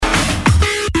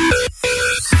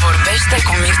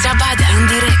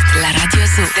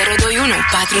021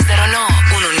 409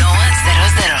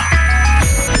 1900.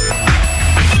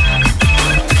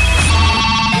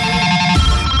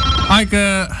 Hai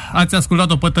că ați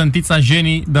ascultat-o pe tântița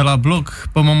Jenny de la blog,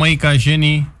 pe mămăica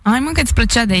Jenny. Hai mă, că îți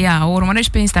plăcea de ea, o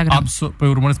urmărești pe Instagram. Păi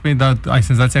urmăresc pe ea, dar ai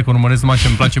senzația că urmăresc numai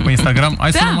ce-mi place pe Instagram?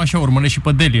 Hai să numai așa, urmăresc și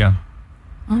pe Delia.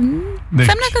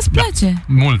 Înseamnă că îți place.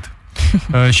 Mult.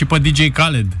 Și pe DJ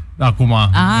Khaled acum,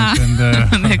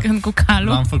 de când cu calul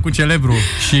l-am făcut celebru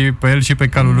și pe el și pe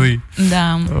calul lui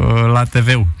la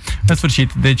TV-ul. În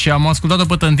sfârșit, deci am ascultat-o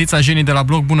pe tântița Jenny de la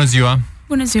blog. Bună ziua!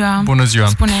 Bună ziua! Bună ziua!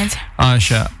 Spuneți.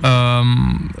 Așa.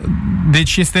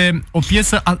 Deci este o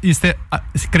piesă,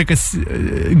 cred că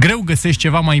greu găsești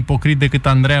ceva mai ipocrit decât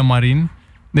Andreea Marin.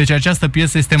 Deci această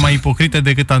piesă este mai ipocrită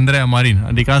decât Andreea Marin.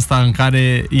 Adică asta în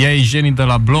care ea e Jenny de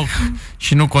la bloc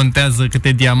și nu contează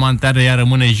câte diamante are, ea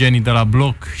rămâne Jenny de la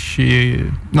bloc și...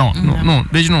 Nu.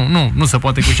 Deci nu se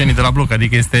poate cu Jenny de la bloc.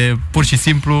 Adică este pur și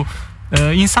simplu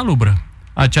insalubră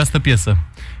această piesă.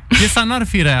 Piesa n-ar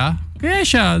fi rea, că e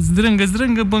așa,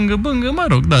 zdrângă, bângă, mă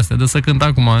rog, de-astea, de să cânt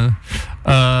acum.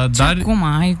 Dar... Acum,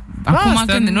 acum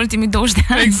când, în ultimii 20 de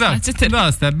ani. Exact,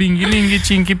 de-astea, binghi-linghi,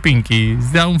 cinchi-pinchi.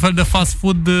 Îți dea un fel de fast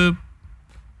food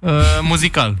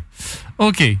muzical.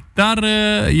 Ok, dar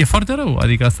e foarte rău,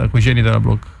 adică asta cu Jenny de la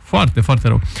bloc. Foarte, foarte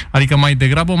rău. Adică mai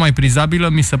degrabă, mai prizabilă,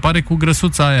 mi se pare cu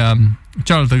grăsuța aia,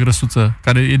 cealaltă grăsuță,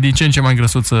 care e din ce în ce mai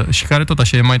grăsuță și care tot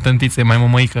așa e mai tântiță, e mai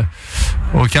mămăică.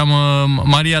 O cheamă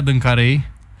Maria Dâncarei.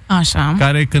 Așa.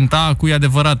 Care cânta cu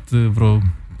adevărat vreo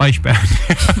 14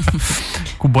 ani.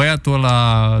 Cu băiatul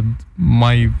ăla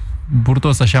mai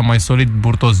burtos, așa, mai solid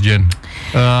burtos, gen.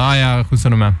 Aia, cum se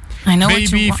numea?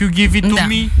 Baby, if you give it to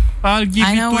me, I'll give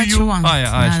it to you. Aia.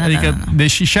 Adică,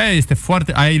 deși și aia este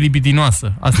foarte... Aia e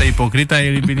libidinoasă. Asta e ipocrită, aia e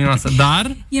libidinoasă.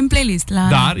 Dar... E în playlist.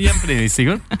 Dar, e în playlist,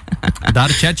 sigur.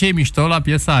 Dar ceea ce e mișto la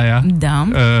piesa aia,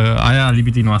 aia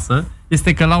libidinoasă,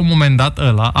 este că la un moment dat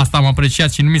ăla, asta am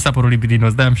apreciat și nu mi s-a părut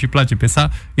libidinos, de-aia îmi și place piesa,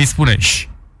 îi spune Shh,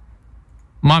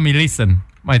 Mami, listen.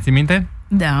 Mai ții minte?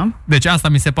 Da. Deci asta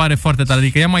mi se pare foarte tare.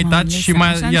 Adică ia mai taci și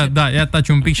mai... Ia taci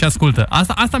un pic și ascultă.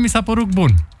 Asta mi s-a părut bun.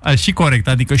 Și corect.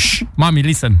 Adică Shh, Mami,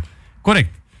 listen.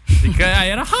 Corect. Adică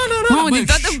aia era... din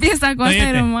toată piesa cu asta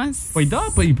ai rămas. Păi da,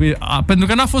 pentru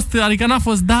că n-a fost... Adică n-a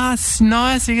fost...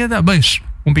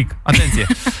 un pic, atenție.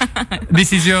 This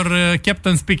is your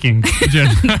captain speaking.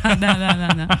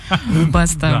 Da.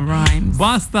 Busta Rhymes.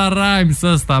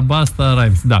 Busta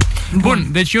Rhymes, da. Bun,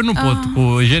 deci eu nu pot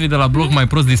cu Jenny de la blog mai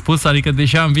prost dispus, adică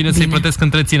deși îmi vine să-i plătesc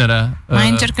întreținerea. Mai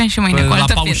încercăm și mâine cu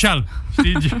altă paușal.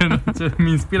 Știi, mi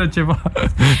inspiră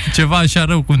ceva așa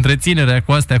rău cu întreținerea,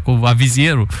 cu astea, cu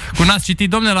avizierul. Cu n-ați citit,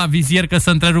 domnule, la avizier că se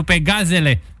întrerupe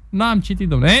gazele. N-am citit,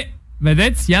 domnule.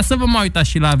 Vedeți? Ia să vă mai uitați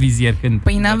și la vizier când...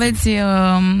 Păi n-aveți,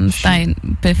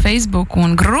 pe Facebook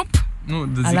un grup? Nu,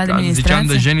 ziceam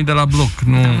de Jenny de la blog.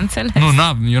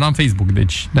 Eu n-am Facebook,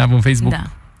 deci n-am un Facebook. Da.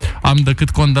 Am decât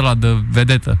cont de la de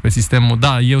vedetă pe sistemul.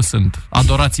 Da, eu sunt.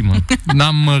 Adorați-mă.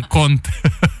 N-am cont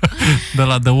de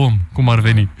la de om, cum ar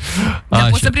veni. Dar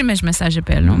poți să primești mesaje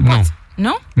pe el, nu? Poți?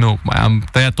 Nu? Nu, mai am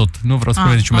tăiat tot. Nu vreau să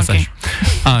primești niciun mesaj.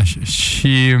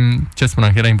 Și ce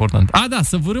spuneam că era important?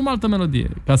 Să vârâm altă melodie,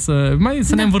 ca să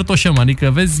ne învârtoșăm.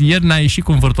 Adică, vezi, ieri n-a ieșit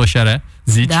cu învârtoșarea,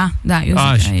 zici? Da, eu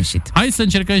zic că a ieșit. Hai să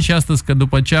încercăm și astăzi, că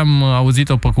după ce am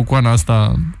auzit-o pe cucoana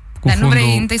asta cu dar fundul, nu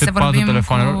vrei întâi să vorbim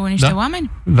cu niște oameni?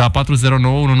 Da,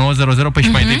 409 1900, păi și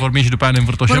mai întâi vorbim și după aia ne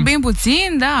învârtoșăm. Vorbim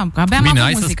puțin, da, abia am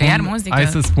avut muzică, iar muzică. Hai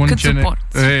să spun cât suport.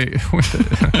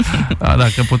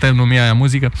 Dacă putem numi aia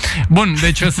muzică. Bun,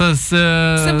 deci o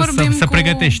să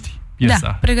pregătești piesa. Da,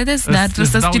 pregătesc, dar trebuie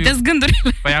să-ți citesc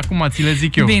gândurile. Păi acum ți le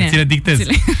zic eu, ți le dictez.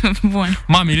 Bun.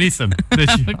 Mami, listen.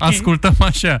 Deci ascultăm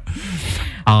așa.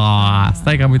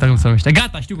 Stai că am uitat cum se numește.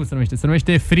 Gata, știu cum se numește. Se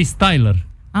numește Freestyler.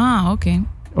 Ok.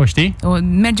 O știi?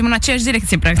 Mergem în aceeași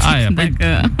direcție, practic.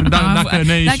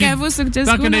 Dacă ai avut succes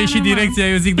dacă ne-ai ieșit direcția,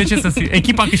 eu zic de ce să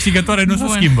echipa câștigătoare nu se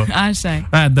schimbă. Așa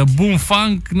e. De boom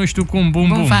funk, nu știu cum,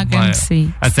 boom.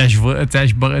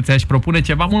 Ți-aș propune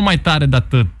ceva mult mai tare de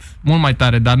atât. Mult mai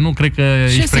tare, dar nu cred că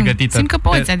ești pregătită. Simt că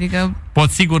poți, adică...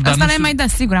 Pot sigur, dar asta n-ai mai dat,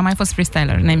 sigur, am mai fost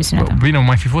freestyler în emisiunea ta. Bine,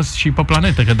 mai fi fost și pe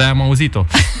planetă, că de-aia am auzit-o.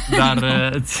 Dar,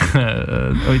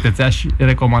 uite, ți-aș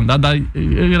recomanda, dar,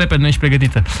 repet, nu ești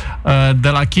pregătită. De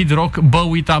la Kid Rock, Bă,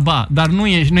 uita, ba. Dar nu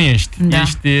ești. Da.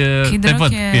 Kid Rock văd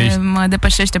că ești. Mă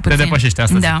depășește puțin. Te depășește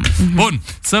astăzi. Da. Bun,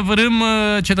 să vărâm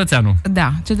cetățeanul.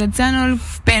 Da, cetățeanul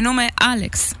pe nume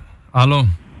Alex. Alo.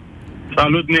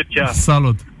 Salut, Mircea.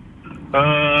 Salut.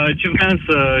 Ce vreau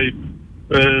să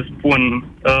spun,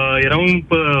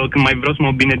 când mai vreau să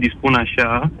mă bine dispun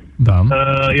așa,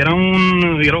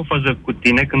 era o fază cu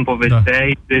tine când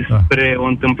povesteai despre o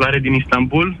întâmplare din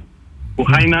Istanbul cu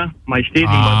cu haina, mai știi,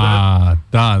 din bazar?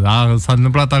 Da, s-a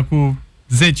întâmplat acum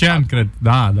 10 ani, cred.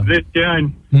 Da. 10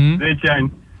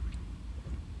 ani.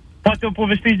 Poate o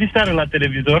povestiți de seară la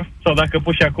televizor, sau dacă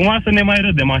puși acum, să ne mai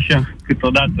râdem așa,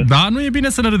 câteodată. Da, nu e bine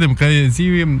să ne râdem, că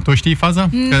tu știi faza?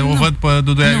 Că o văd pe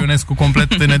Duduia Ionescu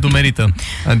complet nedumerită.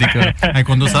 Adică, ai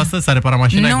condus astăzi? S-a reparat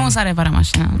mașina? Nu s-a reparat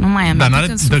mașina, nu mai am. Dar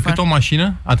n-are decât o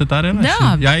mașină? Atât are?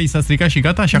 Da. Ea i s-a stricat și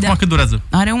gata? Și acum cât durează?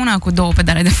 Are una cu 2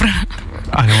 pedale de frână.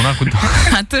 Are una cu 2?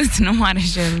 Atât, nu are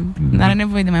și el. Are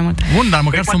nevoie de mai mult. Bun, dar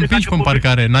măcar să împingi pe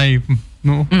parcare, n-ai...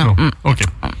 Nu? Ok.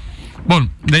 Bun,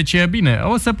 deci e bine.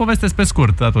 O să povestesc pe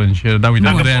scurt atunci. Da, uite,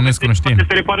 Andrei Ionescu nu știe. Poate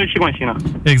să repară și mașina.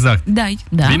 Exact. Da.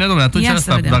 Bine, domnule, atunci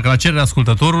asta, dacă la cerere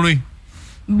ascultătorului...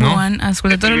 Bun,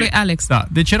 ascultătorului Alex. Da,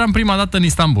 deci eram prima dată în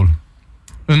Istanbul,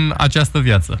 în această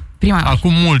viață.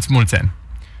 Acum mulți ani.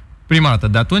 Prima dată.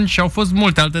 De atunci au fost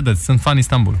multe alte dăți. Sunt fan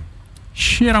Istanbul.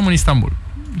 Și eram în Istanbul.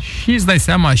 Și îți dai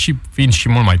seama, și fiind și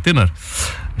mult mai tânăr,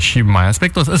 și mai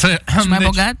aspectos. Și mai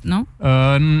bogat, nu?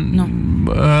 Nu.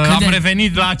 Am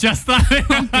revenit la aceasta.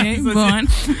 Ok, bun.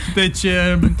 Deci,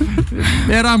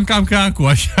 eram cam ca acum,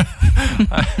 așa.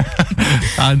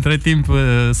 Între timp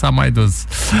s-a mai dus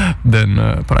din,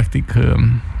 practic,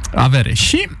 avere.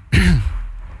 Și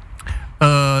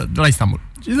la Istanbul.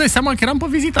 Și îți dai seama că eram pe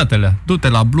vizitatele. Du-te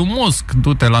la Blue Mosque,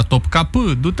 du-te la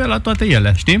Topkapı, du-te la toate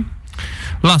ele, știi?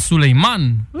 La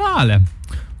Suleiman, la alea.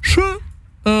 Și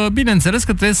bineînțeles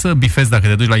că trebuie să bifezi dacă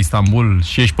te duci la Istanbul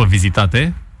și ești pe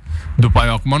vizitate. După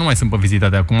aia, acum nu mai sunt pe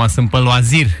vizitate, acum sunt pe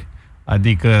loazir.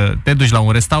 Adică te duci la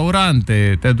un restaurant,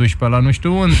 te duci pe la nu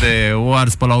știu unde, o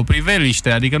arzi pe la o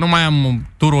priveliște, adică nu mai am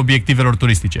turul obiectivelor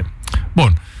turistice.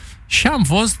 Bun. Și am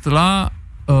fost la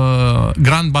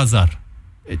Grand Bazar.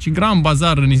 Deci Grand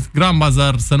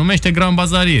Bazar se numește Grand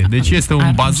Bazarie. Deci este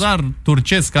un bazar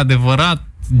turcesc adevărat,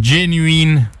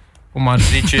 genuine, cum ar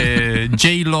zice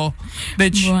J-Lo.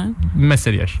 Deci,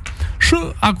 meseriaș. Și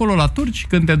acolo la turci,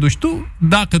 când te duci tu,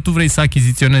 dacă tu vrei să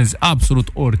achiziționezi absolut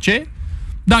orice,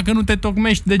 dacă nu te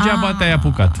tocmești, degeaba te-ai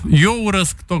apucat. Eu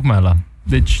urăsc tocmeala.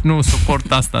 Deci nu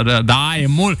suport asta. Da, e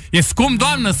mult. E scump,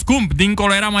 doamnă, scump.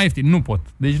 Dincolo era mai ieftin. Nu pot.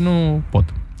 Deci nu pot.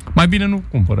 Mai bine nu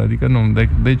cumpăr. Adică nu.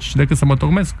 Deci decât să mă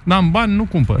tocmesc, n-am bani, nu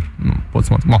cumpăr. Nu pot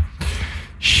să mă...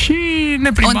 Și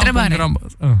ne plimbam. O întrebare.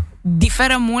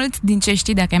 Diferă mult din ce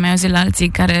știi, dacă ai mai auzit la alții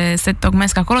care se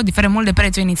tocmesc acolo? Diferă mult de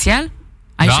prețul inițial?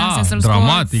 Ai șanse să-l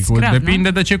dramatic. Scrap,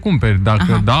 depinde de ce cumperi.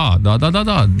 Dacă da.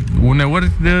 Uneori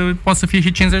poate să fie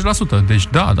și 50%. Deci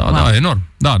da, enorm.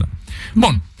 Da.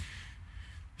 Bun.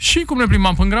 Și cum ne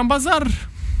plimbam în Grand Bazar,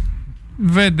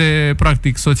 vede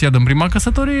practic soția din prima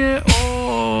căsătorie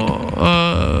o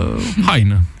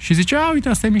haină. Și zice, uite,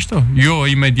 asta e mișto. Eu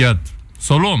imediat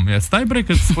să o luăm. Stai bre,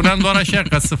 că spuneam doar așa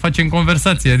ca să facem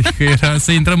conversație, adică era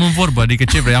să intrăm în vorbă, adică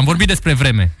ce vrei? Am vorbit despre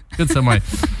vreme. Cât să mai...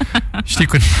 Știi,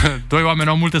 când doi oameni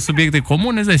au multe subiecte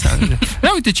comune, îți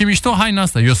uite ce mișto haina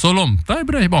asta, eu să o luăm. Stai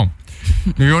bre, bun.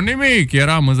 Eu nimic,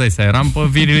 eram pe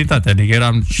virilitate, adică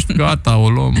eram gata, o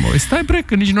luăm. Stai bre,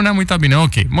 că nici nu ne-am uitat bine.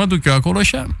 Ok, mă duc eu acolo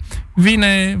și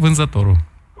vine vânzătorul.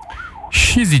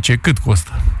 Și zice, cât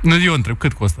costă? Eu întreb,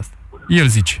 cât costă asta? El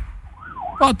zice,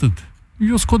 atât.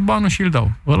 Eu scot banul și îl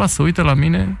dau. Ăla se uită la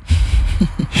mine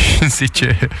și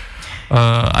zice,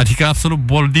 adică absolut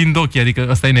boldind ochii, adică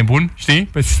ăsta e nebun, știi?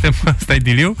 Pe sistemul ăsta e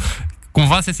diliu.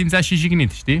 Cumva se simțea și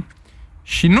jignit, știi?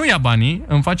 Și nu ia banii,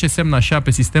 îmi face semn așa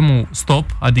pe sistemul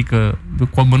stop, adică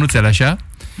cu mânuțele așa,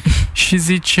 și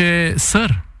zice,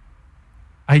 sir,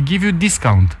 I give you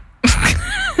discount.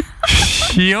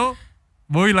 Și eu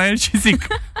mă uit la el și zic,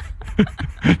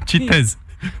 citez,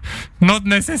 not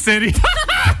necessary.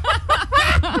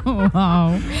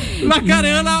 Wow. La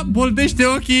care ăla boldește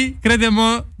ochii,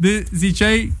 crede-mă,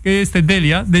 ziceai că este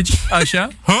Delia, deci așa,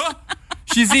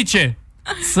 și zice,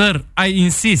 sir, I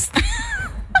insist.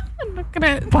 Nu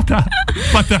cred. Pata.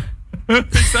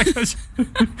 Exact așa.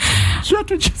 Și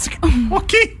atunci zic, ok.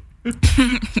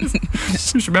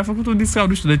 Și mi-a făcut un discount,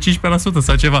 nu știu, de 15%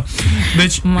 sau ceva.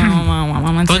 Deci,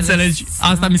 tu înțelegi,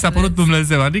 asta mi s-a părut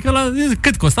Dumnezeu. Adică,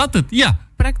 cât costă? Atât, ia.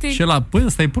 Practic. Și ăla,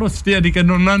 ăsta e prost, știi? Adică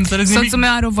nu am înțeles nimic. Soțul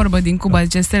meu are o vorbă din Cuba,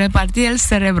 zice, se reparti el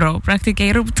cerebro. Practic,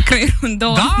 ai rupt creierul în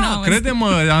două. Da,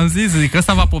 crede-mă, am zis, că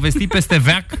ăsta va povesti peste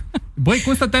veac. Băi,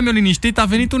 cum stăteam eu liniștit, a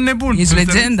venit un nebun. Ești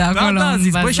legenda acolo. Da,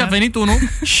 zis, băi, și a venit unul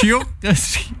și eu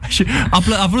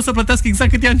a vrut să plătească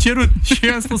exact cât i-am cerut. Și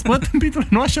eu am spus, bă, tâmpitule,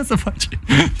 nu așa să faci.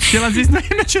 Și el a zis, nu e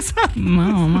necesar.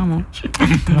 Mamă.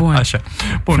 Bun. Așa.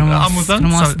 Bun,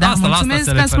 amuzant? Da,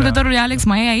 mulțumesc ascultătorului Alex,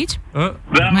 mai e aici?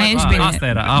 Da, mai ești bine. Asta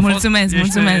era. Mulțumesc,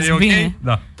 bine.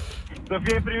 Da. Să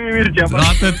fie primii Mircea.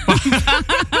 Atât.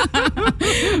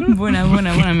 Bună,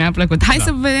 mi-a plăcut. Hai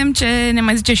să vedem ce ne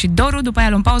mai zice și Doru, după aia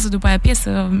luăm pauză, după aia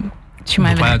piesă. Și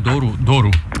mai după aia Doru.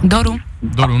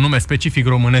 Doru, nume specific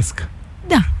românesc.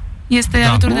 Da, este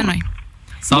alături de noi.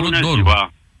 Salut, Bună Doru.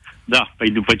 ziua. Da, păi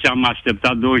după ce am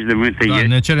așteptat 20 de minute ieri...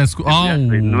 Ne cerem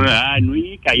Nu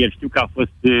e ca ieri, știu că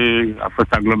a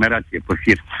fost aglomerație pe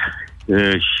fir.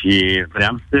 Și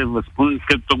vreau să vă spun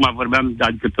că tocmai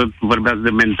vorbeați de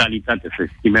mentalitate, să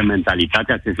schimbe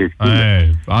mentalitatea, să se schimbe.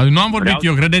 Nu am vorbit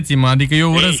eu, credeți-mă, adică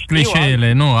eu urăsc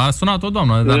clișeele. Nu, a sunat o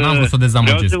doamnă, dar n-am vrut să o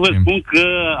dezamăgesc. Vreau să vă spun că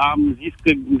am zis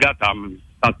că gata,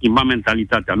 s-a schimbat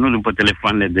mentalitatea, nu după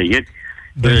telefoanele de ieri.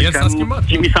 De ieri s-a schimbat.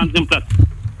 Și mi s-a întâmplat.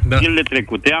 Da. Zilele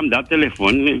trecute am dat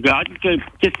telefon, adică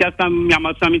chestia asta mi-am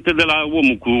adus aminte de la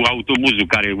omul cu autobuzul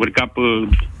care urca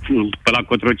pe la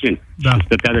Cotroceni. Da.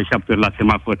 Stătea de 7 ori la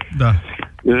semafor. Da.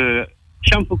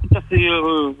 Și am făcut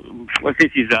o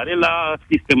sesizare la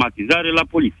sistematizare la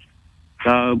poliție,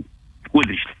 la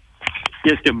Udriște.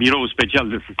 Este birou special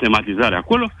de sistematizare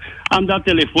acolo. Am dat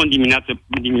telefon dimineață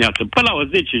pe la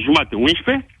 10, jumate,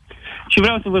 11 și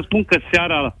vreau să vă spun că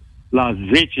seara la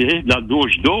 10, la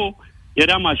 22,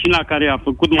 era mașina care a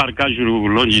făcut marcajul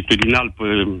longitudinal pe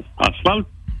asfalt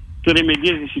să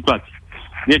remedieze situația.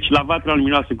 Deci la vatra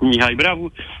luminoasă cu Mihai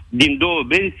Bravu, din 2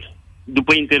 benzi,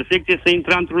 după intersecție, se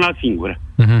intra într-una singură.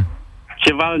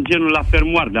 Ceva în genul la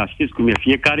fermoar, dar știți cum e,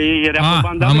 fiecare era pe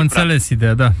banda. Am înțeles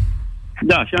ideea, da.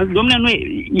 Da, și am zis, dom'le,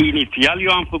 inițial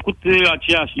eu am făcut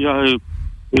aceeași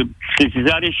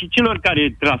sesizare și celor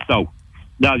care trasau.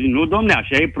 Dar nu, dom'le,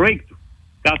 așa e proiectul.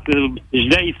 Ca să își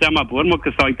dea seama pe urmă că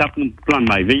s-a uitat în plan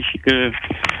mai vechi și că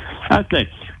asta e.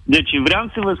 Deci vreau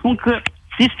să vă spun că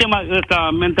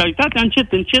mentalitatea încet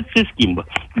se schimbă.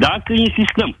 Dacă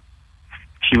insistăm.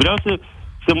 Și vreau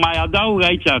să mai adaug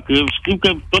aici, că știu că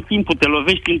tot timpul te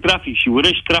lovești în trafic și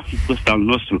urăști traficul ăsta al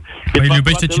nostru. Păi îl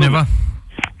iubește cineva?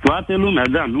 Toată lumea,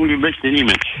 da, nu-l iubește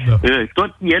nimeni. Da.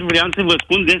 Tot ieri vreau să vă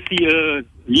spun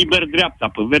liber dreapta,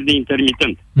 pe verde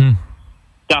intermitent.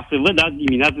 Ca să văd azi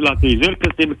dimineață la televizor că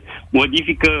se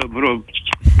modifică vreo 13-14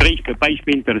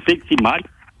 intersecții mari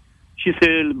și se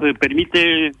permite,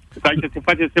 adică se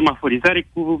face semaforizare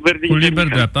cu verde cu liber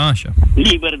dreapta, așa.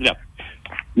 Liber dreapta.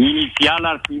 Inițial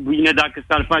ar fi bine dacă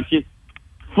s-ar face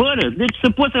fără. Deci să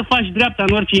poți să faci dreapta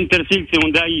în orice intersecție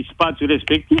unde ai spațiu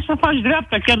respectiv, să faci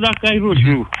dreapta chiar dacă ai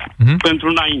roșu pentru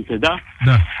înainte, da?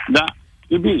 Da. Da.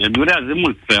 E bine, durează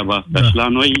mult treaba asta și la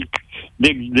noi,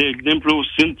 de exemplu,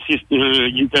 sunt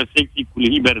intersecții cu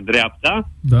liber dreapta,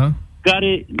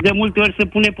 care de multe ori se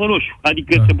pune pe roșu.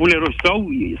 Adică se pune roșu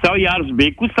sau e ars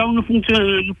becul sau nu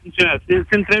funcționează,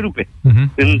 se întrerupe.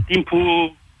 În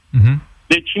timpul...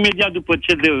 Deci imediat după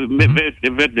ce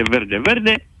de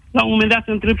verde, la un moment dat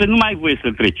se întâmplă, nu mai ai voie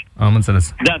să treci. Am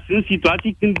înțeles. Dar sunt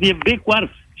situații când e becul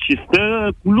ars și stă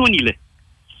cu lunile.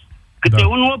 Câte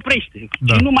unul oprește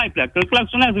și nu mai pleacă. Îl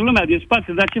claxonează lumea din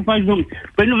spate, dar ce faci, domnule?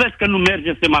 Păi nu vezi că nu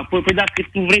merge semafor? Păi dacă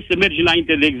tu vrei să mergi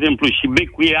înainte, de exemplu, și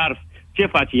becul e ars, ce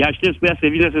faci? Îi aștepți pe ea să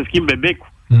vină să schimbe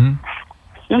becul?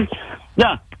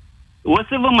 Da. O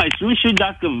să vă mai sun și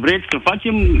dacă vreți să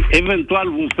facem eventual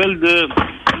un fel de,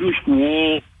 nu știu,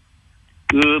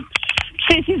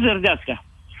 sesizări de astea.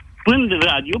 Până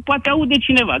radio, poate aude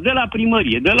cineva, de la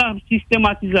primărie, de la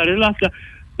sistematizare, de la asta,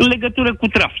 în legătură cu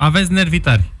trafic. Aveți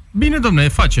nervitari. Bine, domnule,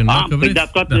 facem. Păi dar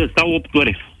toate stau 8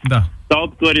 ore. Da. Stau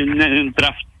 8 ore în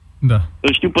trafic. Da.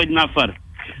 Îl știu pe din afară.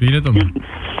 Bine, domnule.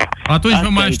 Atunci vă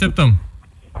mai așteptăm.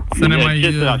 Să ne mai...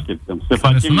 Ce să așteptăm? Să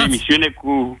facem emisiune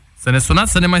cu... Să ne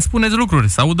sunați, să ne mai spuneți lucruri,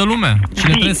 să audă lumea.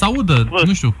 Cine trebuie să audă,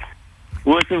 nu știu.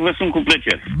 O să vă sun cu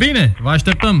plăcere. Bine, vă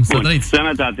așteptăm să trăiți.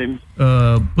 Sănătate.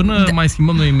 Până mai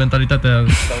schimbăm noi mentalitatea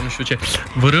sau nu știu ce,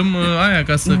 vărâm aia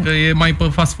ca să că e mai pe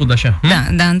fast food așa.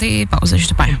 Da, întâi pauză și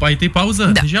după aia. Întâi pauză?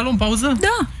 Da. Deja luăm pauză?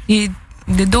 Da,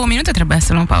 de 2 minute trebuia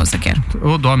să luăm pauză chiar.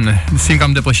 O, Doamne, simt că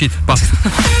am depășit. Pa.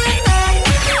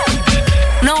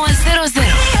 900.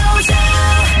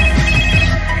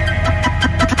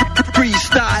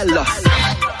 Freestyler,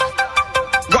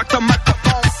 rock the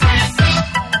microphone,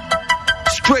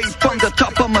 straight from the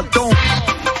top of my dome.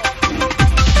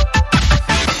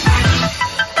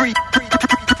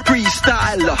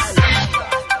 Freestyler,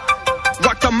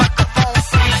 rock the microphone,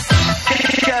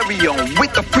 carry on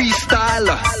with the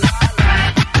freestyler.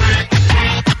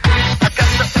 I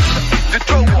got the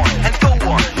throw on and go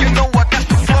on, you know I got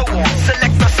the flow on.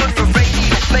 Select us on the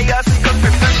radio, play us cause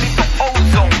we're friendly for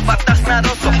ozone, but that's not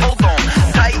us, so hold on.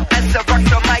 Tight as I rock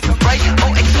the mic, right?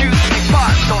 Oh, excuse me,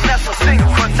 pardon, that's a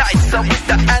synchronizer with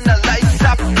the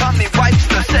analyzer. Call me vibes.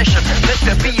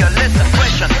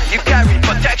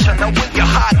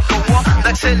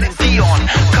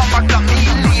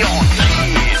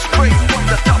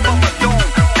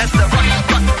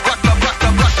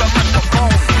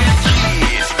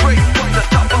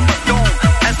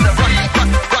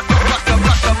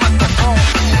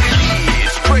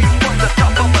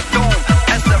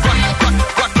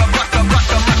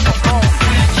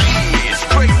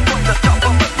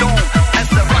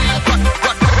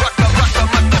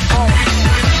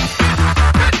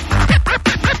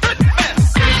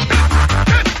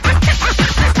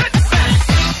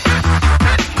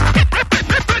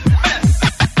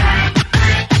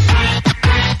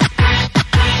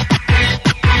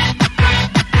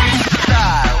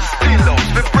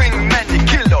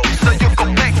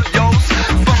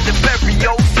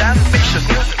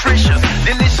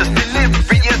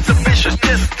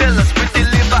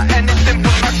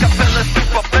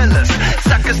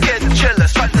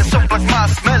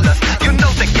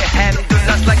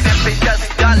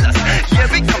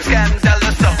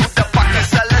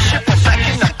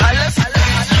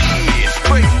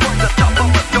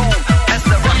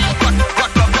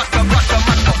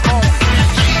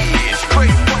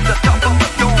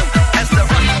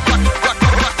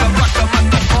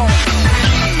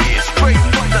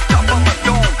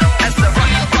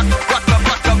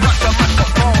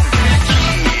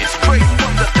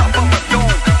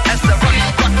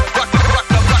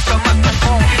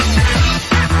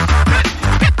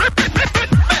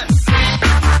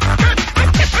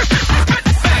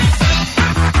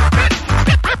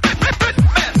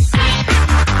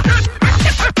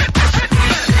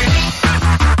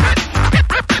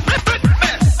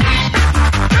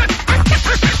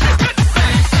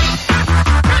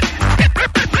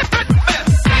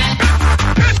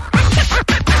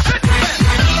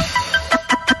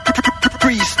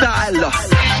 freestyler.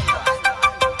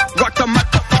 Rock the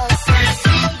microphone.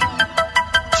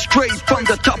 Straight from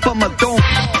the top of my dome.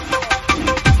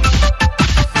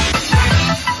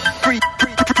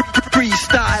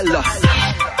 Freestyler.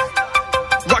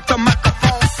 Rock the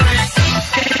microphone.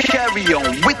 Carry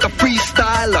on with the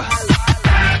freestyler.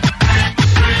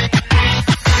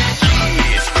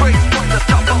 Straight from the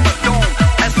top of my dome.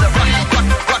 As the rock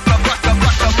the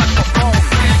microphone.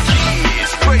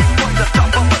 Straight from the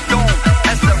top of my dome.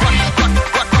 As the rock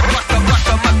the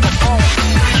microphone.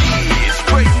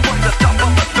 Straight from the top of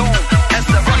my dome. As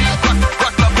the rock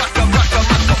the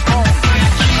microphone.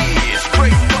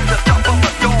 Straight from the top of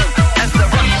my dome. As the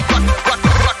rock the microphone.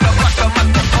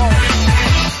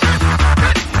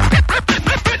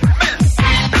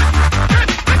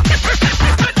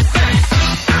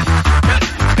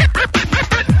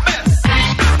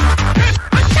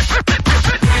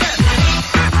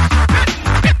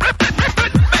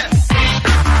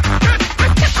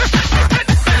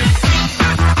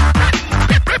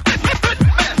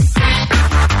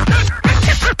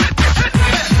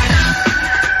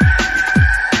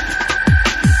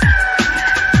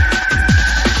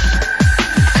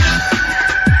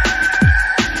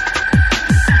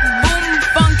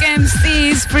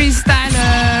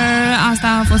 Freestyler. Asta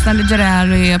a fost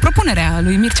propunerea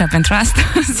lui Mircea pentru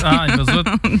astăzi. Ai văzut?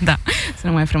 Da, să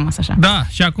nu mai frumos așa. Da,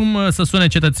 și acum să sune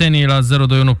cetățenii la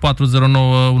 021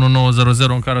 409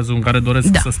 1900 în cazul în care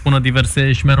doresc să spună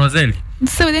diverse șmerozeli.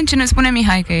 Să vedem ce ne spune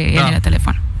Mihai, că e la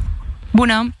telefon.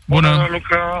 Bună! Bună,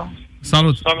 Luca!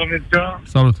 Salut! Salut, Mircea!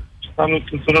 Salut! Salut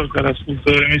tuturor care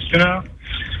ascultă emisiunea.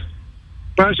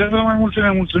 Aș avea mai multe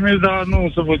nemulțumiri, dar nu o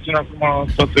să vă țin acum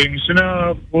toată emisiunea.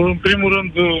 În primul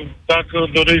rând, dacă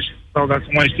dorești sau dacă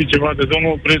mai știi ceva de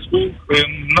domnul Oprescu, că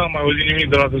n-am mai auzit nimic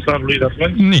de la dosarul lui de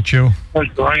atunci. Nici eu.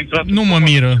 A intrat nu mă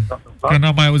miră că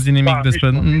n-am mai auzit nimic despre...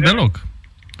 Deloc.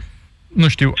 Nu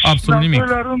știu absolut nimic. În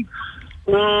doilea rând,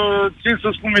 țin să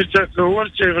spun, Mircea, că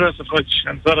orice ai vrea să faci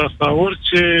în țara asta,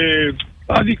 orice...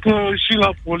 Adică și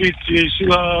la poliție, și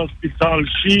la spital,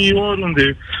 și oriunde.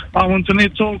 Am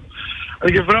întâlnit-o.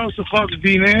 Adică vreau să fac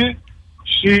bine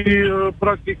și,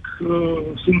 practic,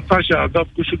 sunt așa, dat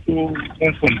cu șutul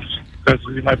în fund, ca să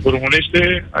zic mai pe românește,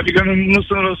 adică nu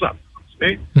sunt lăsat,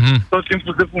 știi? Tot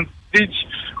timpul se pun zici,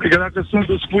 adică dacă sunt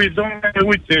să spui, dom'le,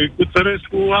 uite, cu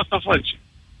Tărescu asta faci.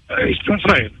 Ești un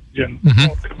fraier, gen,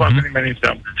 nu te bagă nimeni în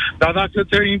seamă. Dar dacă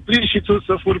te implici și tu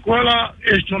să furi cu ăla,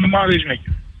 ești un mare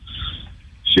șmecher.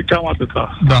 Și cam atâta.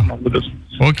 Da.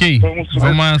 Ok. Vă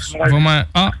mai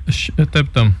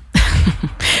așteptăm.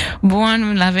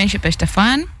 Bun, l-avem și pe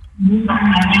Ștefan.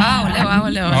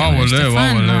 Aoleu.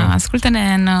 Ștefan, ascultă-ne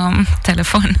în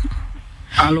telefon.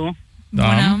 Alo? Da.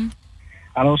 Bună.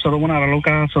 Alo, să rămână,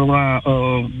 Raluca, să rămână...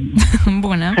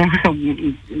 Bună.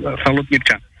 Salut,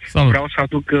 Mircea. Salut. Vreau să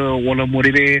aduc o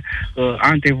lămurire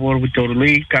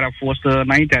antevorbitorului care a fost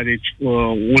înaintea, deci,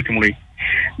 ultimului.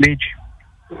 Deci,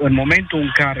 în momentul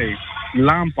în care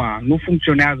lampa nu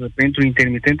funcționează pentru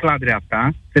intermitent la dreapta,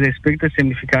 se respectă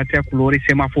semnificația culorii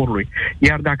semaforului.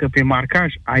 Iar dacă pe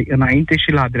marcaj ai înainte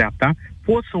și la dreapta,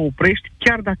 poți să oprești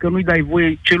chiar dacă nu-i dai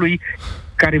voie celui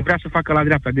care vrea să facă la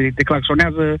dreapta. Deci te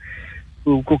claxonează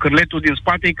cu cârletul din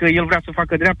spate că el vrea să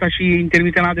facă dreapta și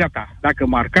intermitent la dreapta. Dacă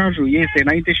marcajul este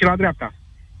înainte și la dreapta.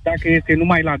 Dacă este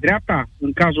numai la dreapta,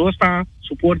 în cazul ăsta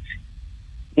suporți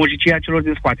mojicia celor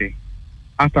din spate.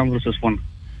 Asta am vrut să spun.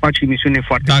 Faci emisiune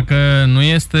foarte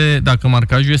Dacă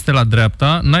marcajul este la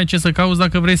dreapta, n-ai ce să cauți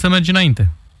dacă vrei să mergi înainte.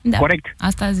 Da. Corect.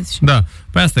 Asta a zis și. Da.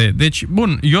 Păi asta e. Deci,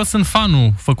 bun, eu sunt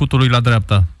fanul făcutului la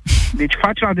dreapta. Deci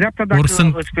faci la dreapta dacă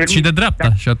sunt îți permite... și de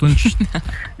dreapta și atunci...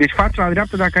 Deci faci la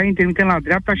dreapta dacă ai intermitent la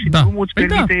dreapta și drumul îți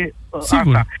permite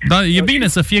sigur. asta. Da, e bine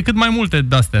să fie cât mai multe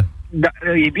de-astea. Da,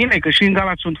 e bine că și în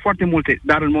Galați sunt foarte multe,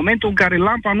 dar în momentul în care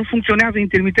lampa nu funcționează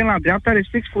intermitent la dreapta,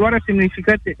 respecti culoarea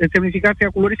semnificația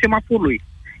culorii semaforului.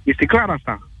 Este clar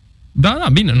asta. Da,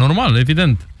 bine, normal,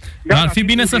 evident. Dar ar fi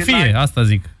bine să fie, asta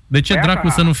zic. De ce dracu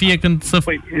să nu fie când să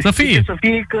fie? Să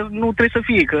fie că nu trebuie să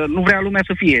fie, că nu vrea lumea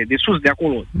să fie, de sus, de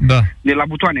acolo. Da. De la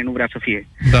butoane nu vrea să fie.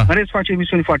 Da. În rest face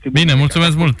emisiuni foarte bune. Bine,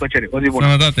 mulțumesc mult. Plăcere. O zi bună.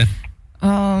 Sănătate.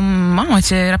 Mamă,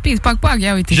 ce rapid, pac,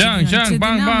 ia uite. Ce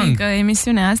dinamică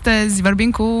emisiunea astăzi. Vorbim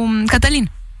cu Cătălin.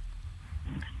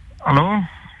 Alo?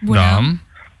 Bună. Da.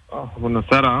 Bună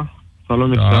seara.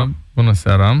 Salut, da. Bună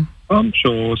seara. Am și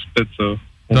o speță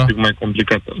un pic mai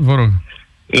complicată. Vă rog.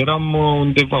 Eram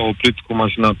undeva oprit cu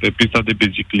mașina pe pista de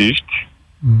bicicliști.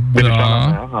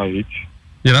 Da. Aici.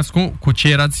 Erați cu ce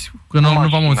erați? Că nu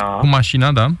v-am auzit. Cu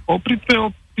mașina, da? Oprit pe o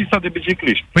pista de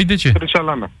bicicliști. Păi de ce?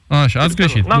 Treceala mea. Așa, ați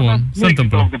greșit. Bun, se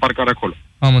întâmplă. De parcare acolo.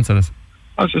 Am înțeles.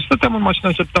 Așa, stăteam în mașină,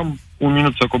 așteptam un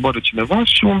minut să coboare cineva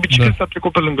și un biciclist a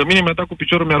trecut pe lângă mine, mi-a dat cu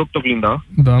piciorul, mi-a rupt oglinda,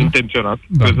 intenționat,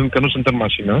 crezând că nu sunt în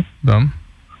mașină. Da.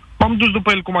 M-am dus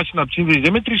după el cu mașina 50 de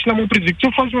metri și l-am oprit. Zic, ce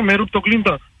faci, mă, mi-ai rupt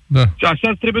oglinda? Da. Așa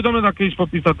trebuie, doamne, dacă ești pe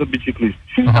pista de biciclist.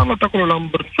 Și am luat acolo la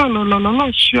îmbrățeală,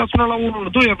 și a sunat la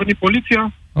 112, a venit poliția.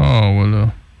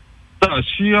 Aoleu. Da,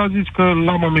 și a zis că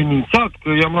l-am amenințat, că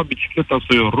i-am luat bicicleta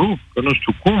să o rup, că nu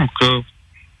știu cum, că...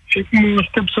 Și acum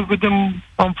aștept să vedem,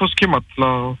 am fost chemat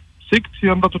la secție,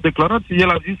 am dat o declarație, el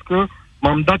a zis că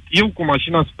m-am dat eu cu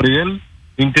mașina spre el,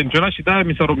 intenționat și de-aia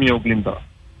mi s-a rupt mie oglinda.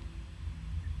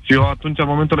 Și eu atunci, în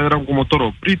momentul ăla, eram cu motorul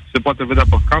oprit, se poate vedea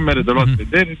pe camere, de luat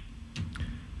vederi.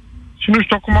 Și nu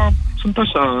știu, acum sunt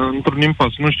așa, într-un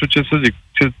impas, nu știu ce să zic,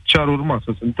 ce ar urma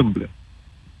să se întâmple.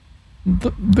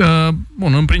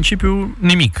 Bun, în principiu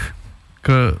nimic.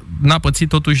 Că n-a pățit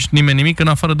totuși nimeni nimic în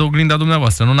afară de oglinda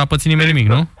dumneavoastră. Nu n-a pățit nimeni nimic,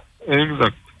 nu?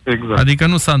 Exact. Adică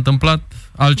nu s-a întâmplat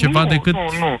altceva decât...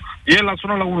 Nu. El a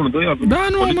sunat la 112. Da,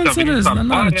 nu am înțeles. Dar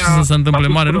nu are ce să se întâmple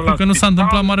mare lucru, că nu s-a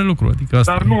întâmplat mare lucru. Adică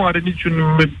asta dar nu are niciun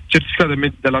certificat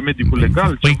de la medicul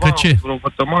legal. Păi ceva, că ce?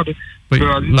 Păi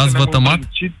l-ați vătămat?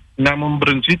 Ne-am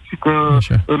îmbrâncit și că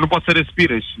nu poate să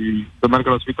respire și să meargă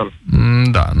la spital.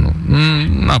 Da, nu.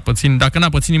 N-a pățit, dacă n-a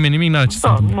pățit nimeni nimic, n-are ce să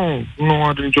întâmple. Nu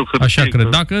are nicio hârtie. Așa cred.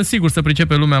 Dacă, sigur, se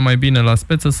pricepe lumea mai bine la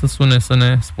speță, să sune să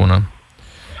ne spună.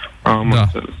 Am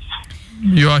înțeles.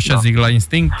 Eu așa zic, la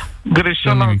instinct.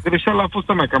 Greșeala a fost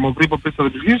a mea, că am oprit pe pista de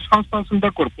biciclist, asta sunt de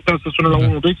acord. Puteam să sune la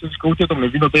 112 să zic că, uite, domnule,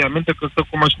 vină, dă-i aminte că stă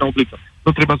cu mașina oblită.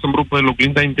 Nu trebuia să-mi rup pe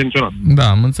oglinda intenționat. Da,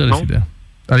 am înțeles ideea.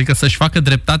 Adică să-și facă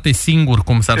dreptate singur,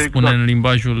 cum s-ar spune în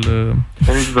limbajul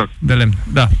de lemn.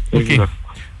 Da, ok. Exact.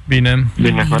 Bine,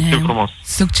 mersi frumos.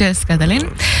 Succes, Cătălin.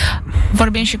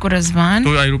 Vorbim și cu Răzvan. Tu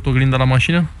ai rupt oglinda la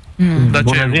mașină? Da,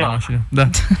 ce ai rupt la mașină? Da.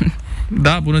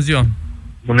 Da, bună ziua.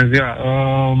 Bună ziua.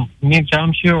 Mircea,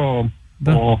 am și eu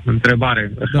o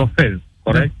întrebare. Șofer,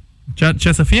 corect?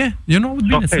 Ce să fie? Eu nu aud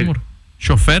bine, Simur.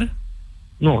 Șofer?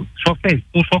 Nu, șofez,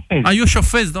 tu șofezi. Eu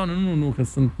șofez, doamne, nu, că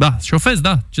sunt... Da, șofez,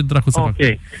 da, ce dracu să fac?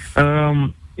 Ok.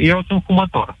 Eu sunt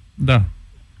fumător. Da.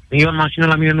 Eu în mașină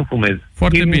la mine nu fumez.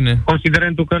 Foarte bine.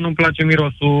 Considerentul că nu-mi place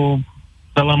mirosul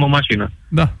să luăm în mașină.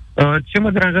 Da. Ce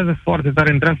mă deranjează foarte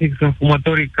tare în trafic sunt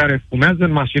fumătorii care fumează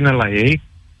în mașină la ei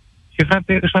și,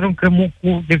 frate, își aruncă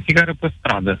mucul de țigară pe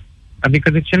stradă. Adică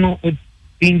de ce nu îți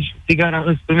stingi țigara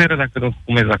în spâmeră dacă tot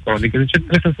fumezi acolo? Adică de ce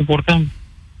trebuie să suportăm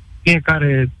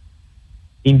fiecare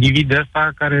individ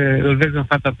ăsta care îl vezi în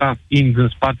fața ta fiind în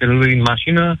spatele lui în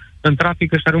mașină, în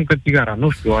trafic își aruncă țigara. Nu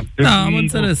știu, ar trebui... Da, am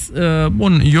înțeles.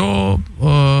 Bun, eu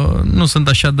nu sunt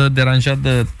așa de deranjat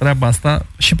de treaba asta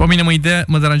și pe mine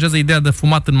mă deranjează ideea de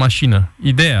fumat în mașină.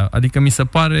 Ideea, adică mi se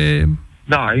pare...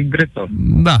 Da, e gretor.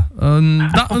 Da,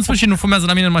 în sfârșit nu fumează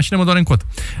la mine în mașină, mă doare în cot.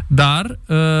 Dar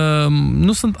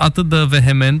nu sunt atât de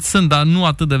vehement, dar nu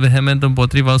atât de vehement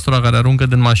împotriva ăstora care aruncă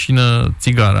din mașină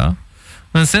țigara,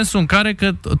 în sensul în care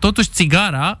că totuși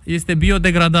țigara este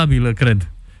biodegradabilă, cred.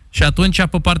 Și atunci,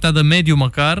 pe partea de mediu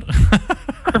măcar,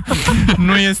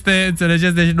 nu este,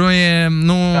 înțelegeți, deci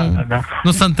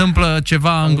nu se întâmplă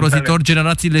ceva îngrozitor,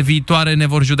 generațiile viitoare ne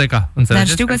vor judeca,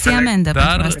 înțelegeți? Dar știu că ți-i amendă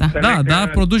pentru asta. Da,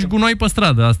 produci gunoi pe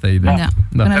stradă, asta e ideea.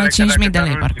 Da. Până la 5.000 de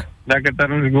lei, parcă. Dacă te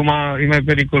arunci guma, e mai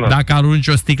periculos. Dacă arunci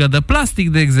o stică de plastic,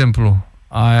 de exemplu,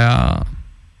 aia...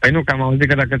 Păi nu, că am auzit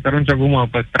că dacă te arunci o gumă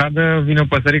pe stradă, vine o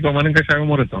păsărică, o mănâncă și ai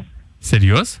omorât-o.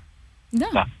 Serios?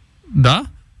 Da. Da?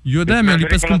 Eu de-aia mi-o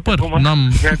lipesc în păr.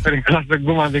 N-am... E periculoasă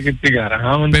guma decât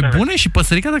țigara. Pe bune? Și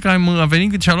păsărica, dacă a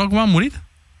venit și a luat guma, a murit?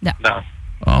 Da.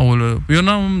 Aoleu, eu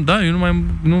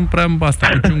nu prea am asta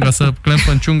cu ciungă, să clemp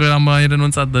în ciungă, am mai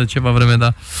renunțat de ceva vreme,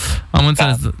 dar am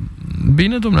înțeles. Da.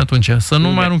 Bine, domnule, atunci, să nu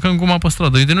mai aruncăm guma pe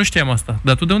stradă. Eu nu știam asta.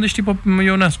 Dar tu de unde știi,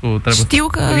 Ionescu, trebuie? Știu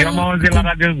că... Eu am auzit la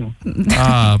Radio.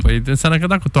 Păi înseamnă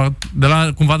că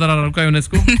cumva de la Raluca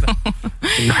Ionescu?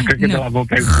 Da, cred că de la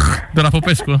Popescu. De la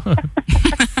Popescu.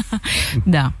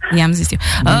 Da, i-am zis eu.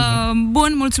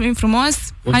 Bun, mulțumim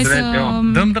frumos. Hai să...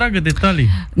 Dăm, dragă, detalii.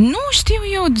 Nu știu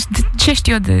eu ce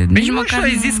știu eu de... Nici măcar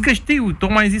ai zis că știu.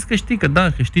 Tocmai ai zis că știi,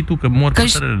 că știi tu că mor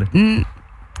păsărele.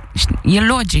 E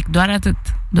logic, doar atât.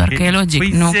 Doar că e logic.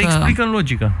 Păi se explică în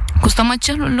logică. Cu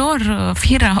stomacelul lor,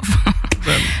 firav.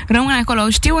 Rămâne acolo.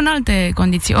 Știu în alte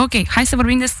condiții. Ok, hai să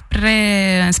vorbim despre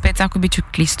speța cu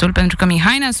biciclistul, pentru că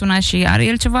Mihai ne-a sunat și are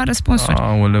el ceva răspunsuri.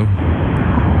 Aoleu.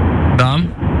 Da?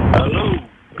 Alo?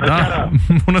 Da,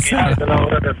 bună seara. De la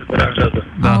ora de se deranjează.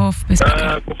 Da.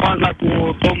 Cu faza cu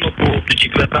domnul cu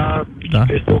bicicleta,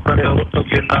 bicicletul care a avut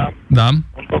oglinda. Da.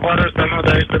 Un tovarăș de meu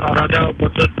de aici, de la Radea, a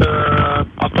pățit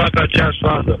aproape aceeași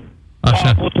fază. Așa.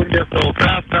 A avut unde să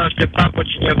oprească, aștepta pe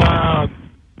cineva,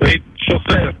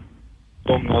 șofer,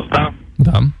 domnul ăsta.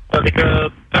 Da.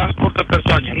 adică transportă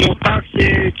persoane, nu taxi,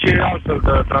 ci altfel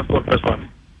de transport persoane.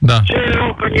 Da. Și eu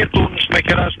când ies un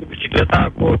șmecheraș cu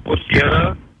bicicleta, cu o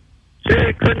cursieră, și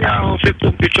când i-a înfipt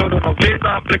un picior în oglindă,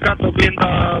 a plecat oglinda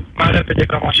mai repede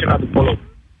ca mașina după loc.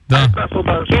 Da. Ca s-o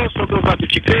dat jos, s-o dus la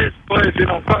biciclet, păi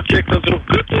vină în face că-ți rup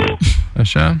gâtul.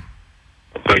 Așa?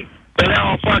 Păi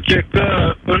peleaua face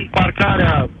că în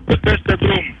parcarea de peste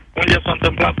drum, unde s-a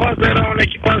întâmplat faza, era un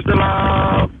echipaj de la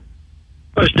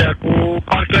ăștia cu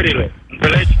parcările,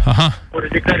 înțelegi? Aha. Cu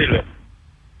ridicările.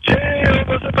 Ce au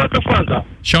văzut toată faza.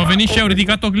 Și au venit și au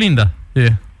ridicat oglinda.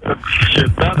 Da.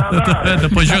 De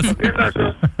pe jos.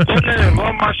 Dom'le,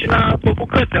 luăm mașina pe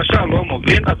bucăți, așa, luăm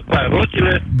oglinda, după aia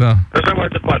roțile, Da. așa mai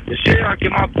departe. Și a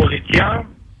chemat poliția,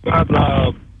 la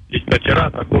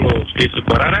dispecerat, acolo scrie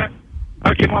supărarea, a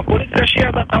chemat poliția și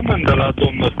i-a dat amendă la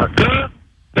domnul ăsta, că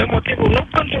pe motivul nu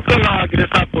pentru că l-a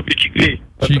agresat pe biciclist,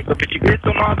 pentru că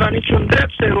biciclistul nu avea niciun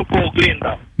drept să-i rupă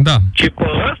oglinda, Da. ci pe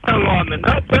ăsta l-a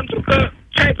amendat pentru că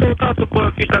ce-ai căutat pe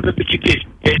pista de bicicliști?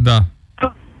 Da.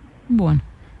 Bun.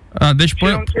 A, deci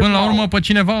până la urmă pe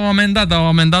cineva au amendat, dar au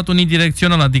amendat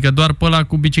unidirecțional, adică doar pe ăla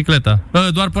cu bicicleta.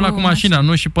 Doar pe ăla cu mașina,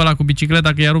 nu și pe ăla cu bicicleta,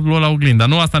 că i-a rupt la oglinda.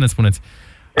 Nu asta ne spuneți.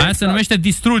 Aia se numește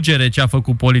distrugere ce a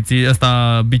făcut poliția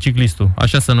ăsta, biciclistul.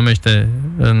 Așa se numește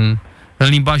în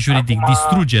limbaj juridic,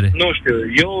 distrugere. Nu știu,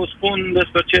 eu spun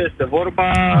despre ce este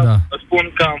vorba, Da.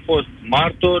 spun că am fost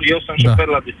martor, eu sunt șofer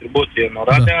la distribuție în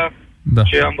Oradea. Da.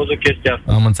 Și am văzut chestia asta.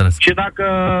 Am înțeles. Și dacă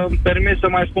îmi permis să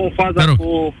mai spun faza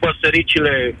cu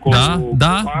păsăricile, cu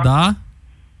Da.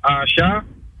 Așa,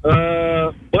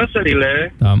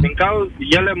 păsările, din cauza,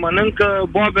 ele mănâncă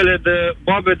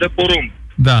boabe de porumb.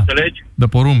 Da. Înțelegi? De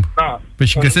porumb. Da. Păi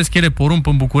și găsesc ele porumb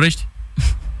în București?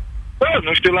 Bă,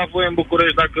 nu știu la voi în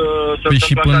București dacă se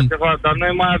întâmplă așa ceva, dar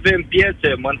noi mai avem piețe,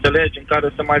 mă înțelegi, în care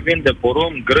se mai vinde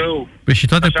porumb, grâu. Păi și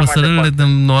toate păsărelile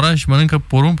din oraș mănâncă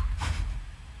porumb?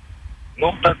 Nu,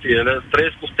 tati, ele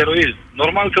trăiesc cu steroizi.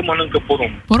 Normal că mănâncă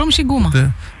porumb. Porumb și guma.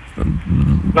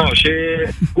 Nu, și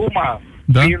guma,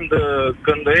 fiind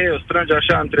când ei o strânge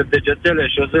așa între degetele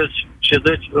și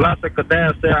zici, lasă că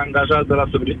de-aia se angajat de la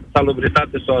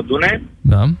salubritate să o adune,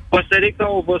 da. Păsărica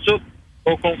o văzut,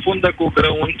 o confundă cu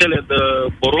grăuntele de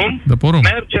porumb,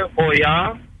 merge, o ia,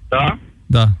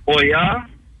 da. O ia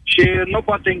și nu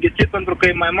poate înghiți pentru că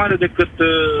e mai mare decât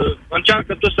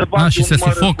încearcă tu să bagi un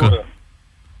măr în gură.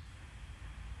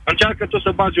 Încearcă tu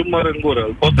să bagi un măr în gură.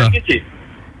 Îl poți înghiți?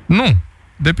 Nu.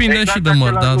 Depinde exact și de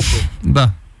măr, dar... Da.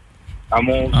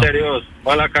 Serios.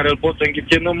 Ăla care îl poți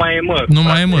înghiți nu mai e măr. Nu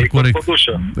mai e măr, corect.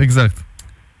 Exact.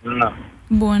 Da.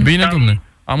 Bun. Bine, dom'le.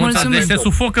 Am înțeles. Deci se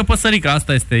sufocă păsărica,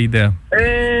 asta este ideea.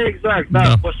 Exact,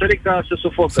 da. Păsărica se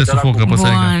sufocă. Se sufocă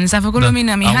păsărica. Bun, s-a făcut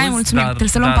lumină. Mihai, mulțumim. Trebuie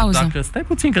să luăm pauză. Dacă stai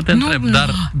puțin că te întreb,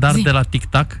 dar de la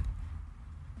tic-tac?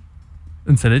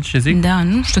 Înțelegi ce zic? Da,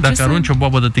 nu știu. Dacă arunci o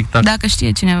boabă de tic-tac, dacă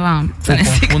știe cineva să o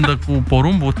confundă cu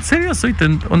porumbul? Serios,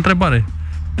 uite, o întrebare.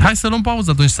 Hai să luăm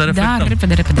pauză atunci, să reflectăm. Da,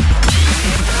 repede.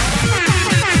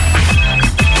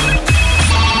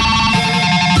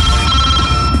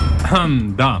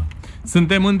 Da.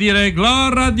 Suntem în direct la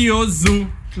Radio Zoo.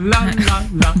 La.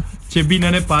 Ce bine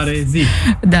ne pare, zi.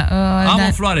 Da, am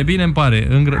o floare, bine îmi pare.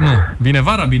 Nu, vine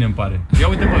vara, bine îmi pare. Ia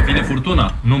uite, bă, vine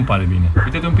furtuna, nu îmi pare bine.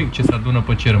 Uite-te un pic ce se adună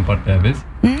pe cer în partea aia, vezi?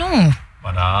 Nu.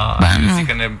 Ba da, zic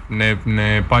că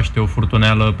ne paște o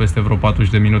furtuneală peste vreo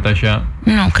 40 de minute așa.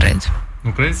 Nu cred. Nu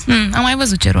crezi? Am mai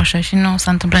văzut cerul așa și nu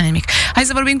s-a întâmplat nimic. Hai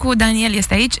să vorbim cu Daniel,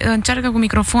 este aici. Încearcă cu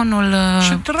microfonul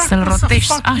să-l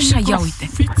rotești. Așa, ia uite.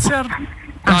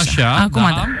 Așa, acum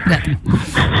da.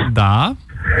 Da.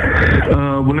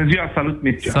 Bună ziua, salut,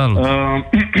 Mircea. Salut.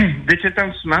 De ce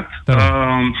te-am sunat?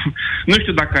 Nu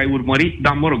știu dacă ai urmărit,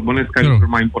 dar mă rog, bănesc că ai lucruri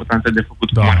mai importante de făcut,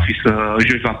 cum ar fi să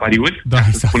joci la pariuri,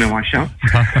 să spunem așa.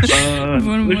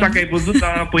 Nu știu dacă ai văzut,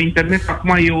 dar pe internet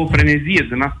acum e o frenezie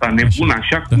din asta nebună,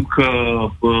 așa cum că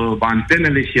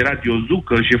antenele și Radio Zoo,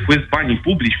 că jefuiesc banii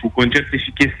publici cu concerte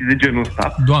și chestii de genul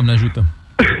ăsta. Doamne ajută!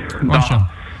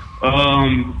 Așa.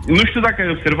 Nu știu dacă ai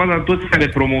observat, dar toți care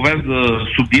promovează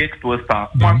subiectul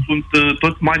ăsta sunt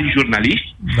toți mari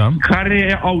jurnaliști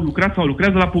care au lucrat sau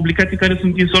lucrează la publicații care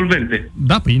sunt insolvente.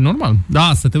 Da, păi normal. Da,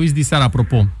 să te uiți diseară,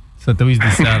 apropo. Să te uiți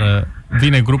diseară.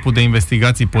 Vine grupul de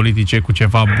investigații politice cu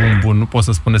ceva bun. Nu pot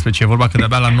să spun despre ce e vorba, că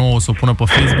de-abia la 9 o să o pună pe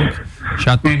Facebook și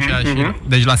atunci...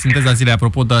 Deci la sinteza zilei,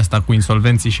 apropo de asta cu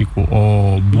insolvenții și cu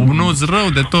bunus rău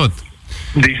de tot.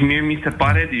 Deci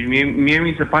mie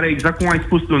mi se pare exact cum ai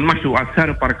spus tu, nu mai știu,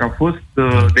 aseară parcă a fost,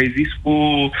 te-ai zis cu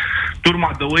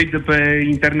turma de oi de pe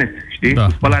internet, știi? Cu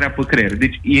spălarea pe creier.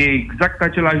 Deci e exact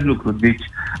același lucru. Deci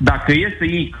dacă e să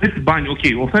iei câți bani,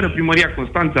 ok, oferă Primăria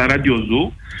Constanța Radio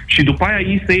Zoo și după aia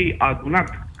ei să iei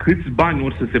adunat câți bani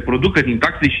or să se producă din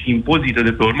taxe și impozite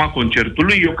de pe urma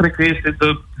concertului, eu cred că este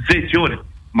de 10 ori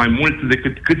mai mult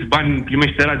decât câți bani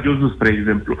primește Radio Zuz, spre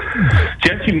exemplu.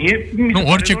 Ceea ce mie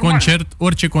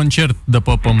orice concert de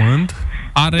pe pământ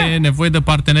are nevoie de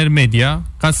parteneri media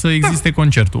ca să existe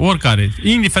concertul. Oricare,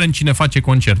 indiferent cine face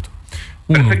concertul.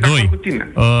 1, 2.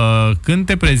 Când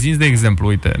te prezinți, de exemplu,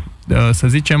 uite, să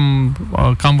zicem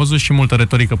că am văzut și multă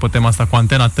retorică pe tema asta cu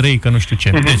Antena 3, că nu știu ce.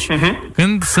 Deci,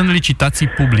 când sunt licitații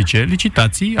publice,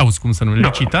 auzi cum să nu,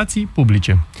 licitații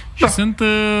publice. Și sunt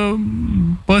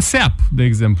pe SEAP, de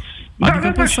exemplu.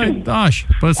 Adică pe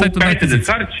site-ul de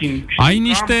achiziții.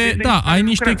 Ai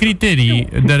niște criterii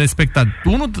de respectat.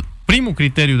 Primul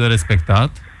criteriu de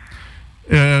respectat,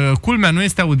 culmea nu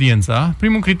este audiența,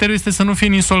 primul criteriu este să nu fie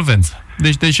în insolvență.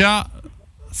 Deci deja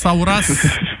s-au ras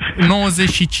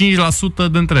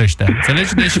 95% dintre ăștia.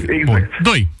 Înțelegi? Deci, bun.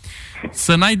 2.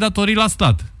 Să n-ai datorii la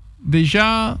stat.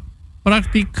 Deja,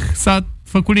 practic, s-a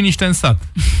făcut liniște în sat.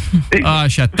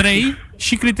 Așa. 3.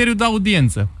 Și criteriul de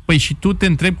audiență. Păi și tu te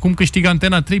întrebi cum câștigă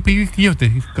Antena 3? Păi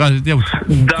iute,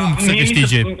 cum să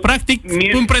câștige? Practic,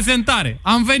 în prezentare.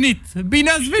 Am venit. Bine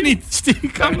ați venit. Știi?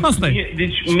 Cam asta e.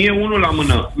 Deci, mie unul la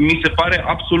mână, mi se pare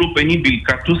absolut penibil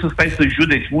ca tu să stai să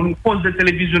judeci un post de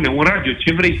televiziune, un radio,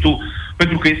 ce vrei tu,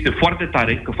 pentru că este foarte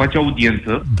tare, că faci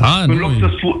audiență. Da,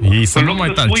 ei sunt nu mai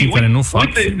tari, cei care nu fac.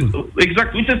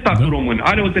 Uite statul român.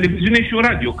 Are o televiziune și un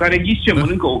radio, care ghice,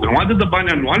 mănâncă o grămadă de bani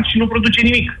anual și nu produce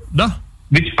nimic. Da.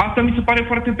 Deci asta mi se pare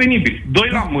foarte penibil. 2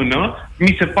 la mână,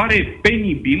 mi se pare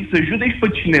penibil să judeci pe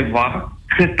cineva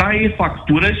că taie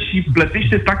factură și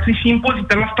plătește taxe și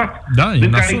impozite la stat. Da, de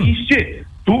care zici ce?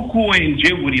 Tu cu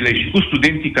ONG-urile și cu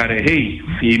studenții care,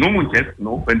 ei nu muncesc,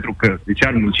 nu? Pentru că de ce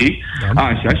ar munci,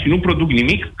 așa, și nu produc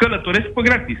nimic, călătoresc pe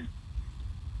gratis.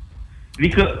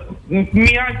 Adică,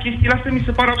 mie chestiile astea mi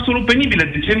se par absolut penibile.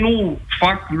 De ce nu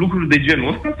fac lucruri de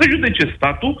genul ăsta? Să judece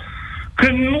statul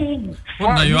că nu...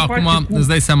 Dar eu acum îți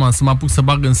dai seama, să mă apuc să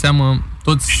bag în seamă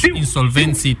toți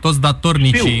insolvenții, toți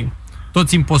datornicii,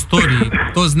 toți impostorii,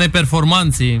 toți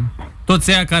neperformanții,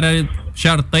 toți aia care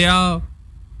și-ar tăia,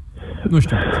 nu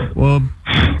știu,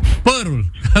 părul,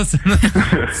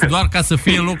 doar ca să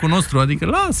fie în locul nostru. Adică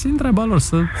lasă-i treaba lor,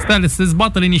 să se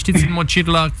zbată liniștiți în mocir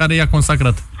la care i-a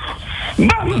consacrat.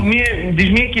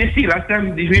 Deci mie chestiile astea,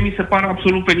 deci mie mi se par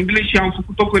absolut penibile și am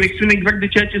făcut o conexiune exact de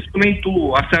ceea ce spuneai tu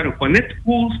aseară pe net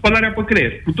cu spălarea pe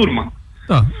creier, cu turma.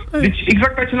 Da. Deci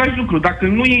exact același lucru. Dacă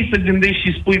nu iei să gândești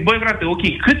și spui, băi frate, ok,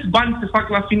 câți bani se fac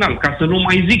la final, ca să nu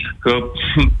mai zic că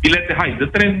bilete, de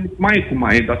tren mai e cum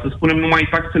mai e, dar să spunem numai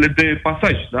taxele de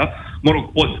pasaj, da? Mă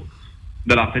rog, pod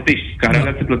de la Fetești, care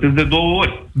alea se plătesc de 2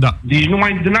 ori. Da. Deci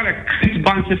numai din alea câți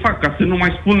bani se fac, ca să nu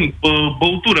mai spun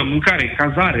băutură, mâncare,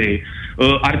 cazare,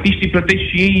 artiștii plătesc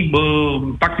și ei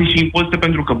taxe și impozite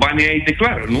pentru că banii ei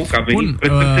declară, nu? Că a venit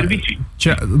prestă servicii.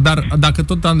 Dar dacă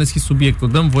tot am deschis subiectul,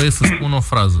 dăm voie să spun o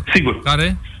frază. Sigur.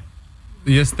 Care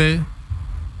este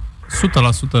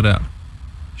 100% real.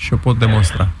 Și o pot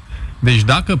demonstra. Deci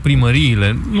dacă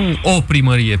primăriile, nu o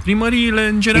primărie, primăriile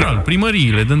în general,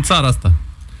 primăriile din țara asta,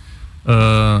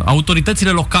 autoritățile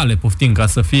locale, poftim, ca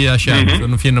să fie așa, să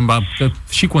nu fie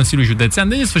și Consiliul Județean,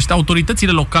 de sfârșit,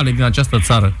 autoritățile locale din această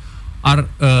țară ar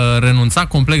renunța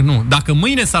complet, nu. Dacă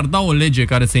mâine s-ar da o lege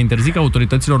care să interzică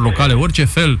autorităților locale orice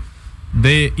fel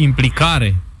de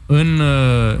implicare în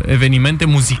evenimente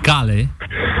muzicale,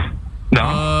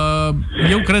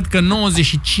 eu cred că 95%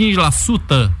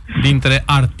 dintre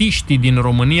artiștii din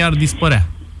România ar dispărea.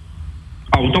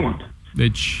 Automat.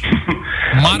 Deci,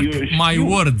 mark my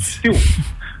words. Știu.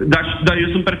 Dar eu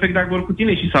sunt perfect de acord cu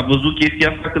tine și s-a văzut chestia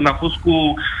asta când a fost cu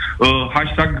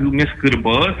hashtag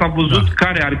Mescârbă, s-a văzut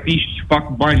care artiști fac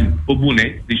bani pe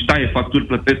bune, deci taie facturi,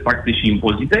 plătesc taxe și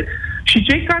impozite, și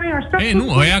cei care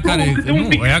așteaptă...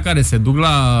 ăia care se duc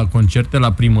la concerte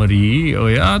la primării,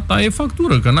 ăia taie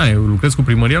factură, că eu lucrez cu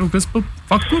primăria, lucrez pe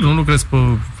factură, nu lucrez pe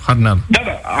harneal. Da,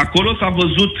 acolo s-a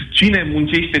văzut cine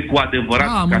muncește cu adevărat.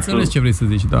 Am înțeles ce vrei să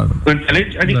zici, da.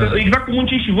 Înțelegi? Adică exact cum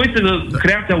muncești și voi să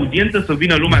creați audiență, să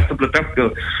vină lumea să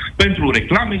plătească pentru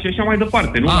reclame și așa mai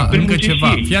departe. Nu? Încă ceva.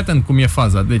 Fii atent cum e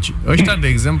faza. Deci, ăștia, de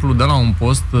exemplu, de la un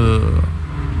post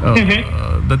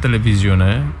de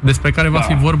televiziune, despre care va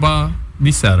fi vorba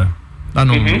diseară. Dar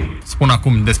nu spun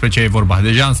acum despre ce e vorba.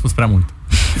 Deja am spus prea mult.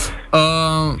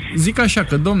 Zic așa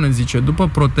că, domne, zice, după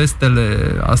protestele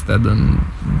astea din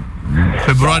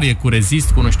februarie cu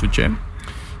Rezist, cu nu știu ce,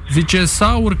 zice,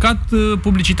 s-a urcat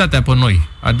publicitatea pe noi.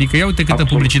 Adică, ia uite câtă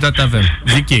publicitate avem.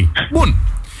 Zic ei. Bun.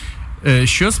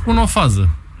 Și eu spun o fază.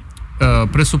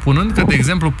 Presupunând că, de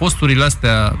exemplu, posturile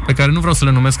astea, pe care nu vreau să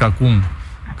le numesc acum,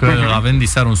 că avem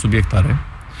diseară un subiect tare,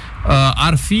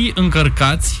 ar fi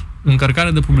încărcați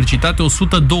încărcare de publicitate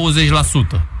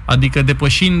 120%, adică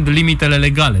depășind limitele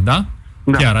legale, da?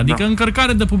 Chiar, adică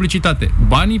încărcare de publicitate.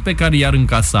 Banii pe care i-ar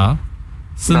încasa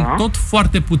sunt tot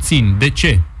foarte puțini. De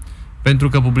ce? Pentru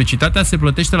că publicitatea se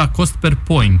plătește la cost per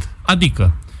point.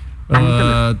 Adică,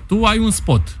 tu ai un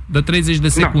spot de 30 de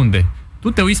secunde.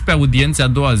 Tu te uiți pe audiențe a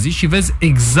doua zi și vezi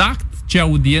exact ce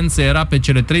audiență era pe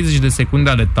cele 30 de secunde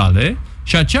ale tale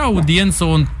și acea audiență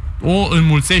o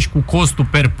înmulțești cu costul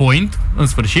per point, în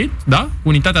sfârșit, da? Cu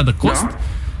unitatea de cost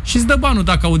și îți dă banul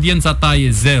dacă audiența ta e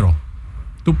 0.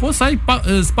 Tu poți să ai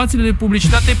spațiile de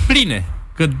publicitate pline,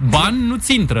 că bani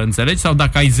nu-ți intră, înțelegi? Sau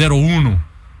dacă ai 0,1,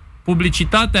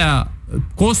 publicitatea,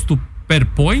 costul per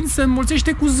point se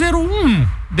înmulțește cu 0,1.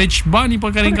 Deci banii pe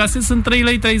care îi încasezi sunt 3,30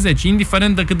 lei,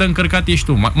 indiferent de cât de încărcat ești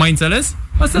tu. Mai înțeles?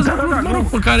 Astea sunt lucruri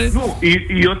pe care... Nu,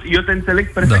 eu te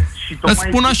înțeleg perfect. Și îți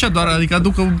spun așa doar, adică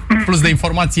aduc un plus de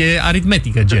informație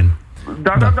aritmetică, gen.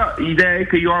 Da. Ideea e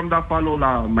că eu am dat follow la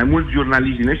mai mulți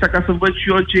jurnaliști din ăștia ca să văd și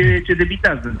eu ce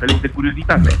debitează, înțeleg, de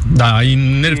curiozitate. Da,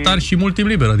 ai nervi tari și mult timp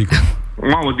liber, adică.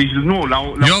 Mamă, deci nu,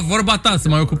 eu vorba ta, să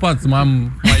mai ocupați,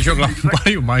 mai joc la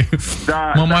pariu, mai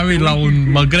uit la un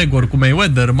McGregor cu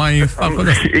Mayweather, mai fac o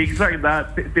dată. Exact,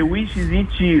 dar te uiți și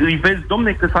zici, îi vezi,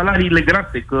 domne, că salariile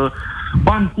grate, că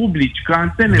bani publici, că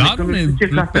antenele, că nu știu ce,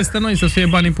 peste noi să fie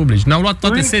banii publici. Ne-au luat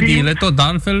toate sediile, tot, dar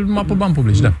altfel mă pe bani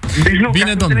publici, da. Deci nu,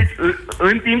 bine, domnule.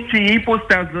 În timp ce ei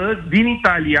postează din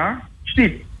Italia,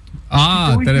 știți?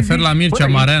 Te referi la Mircea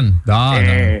Marean. Da.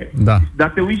 Dar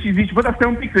te uiți și zici, dar stai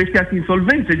un pic, că ăștia sunt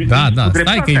insolvenți. Da,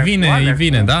 stai că îi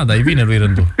vine lui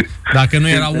rândul. Dacă nu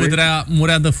era Udrea,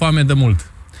 murea de foame de mult.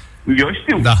 Eu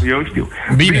știu.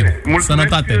 Bine,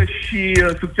 sănătate. Și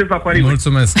succes la pariuri.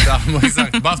 Mulțumesc,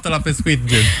 exact. Baftă la pescuit,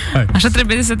 gen. Hai. Așa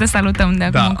trebuie să te salutăm de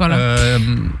acum încolo.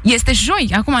 Este joi,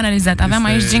 acum analizat. Aveam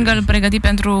aici jingle pregătit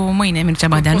pentru mâine, Mircea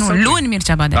Badea. Nu, luni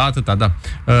Mircea Badea. Da, atâta, da.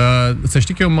 Să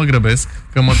știi că eu mă grăbesc,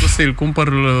 că mă duc să-i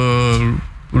cumpăr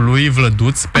lui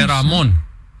Vlăduț pe Ramon.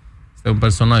 Este un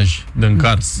personaj din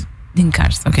Cars. Din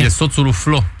Cars, ok. E soțul lui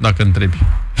Flo, dacă întrebi.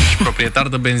 Și proprietar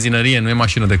de benzinărie, nu e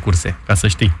mașină de curse, ca să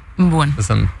știi. Bun.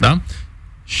 Da?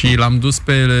 Și l-am dus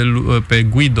pe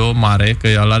Guido mare, că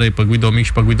el are pe Guido mic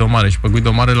și pe Guido mare. Și pe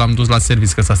Guido mare l-am dus la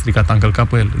service, că s-a stricat, am călcat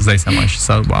pe el, îți dai seama. Și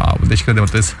deci crede-mă,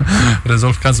 trebuie să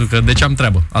rezolv cazul, că deci am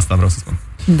treabă. Asta vreau să spun.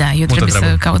 Da, eu trebuie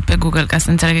să caut pe Google ca să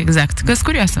înțeleg exact, că-s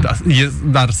curioasă.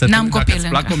 Dar n-am copil dacă îți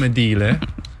plac comediile...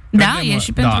 Da? E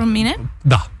și pentru mine?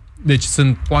 Da. Deci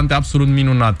sunt poante absolut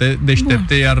minunate,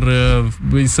 deștepte, iar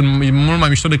sunt mult mai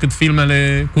mișto decât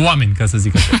filmele cu oameni, ca să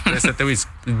zic așa. Trebuie să te uiți.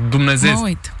 Dumnezeu. Mă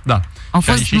uit. Da.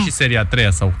 Și și seria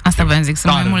 3 sau... Asta voiam zic,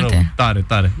 sunt mai multe.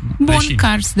 Tare. Bun,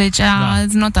 Cars, deci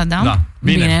ați notat, da? Da.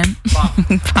 Bine.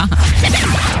 Pa.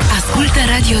 Ascultă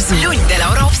Radio Zoo. Luni de la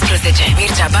ora 18.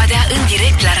 Mircea Badea în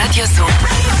direct la Radio Zoo.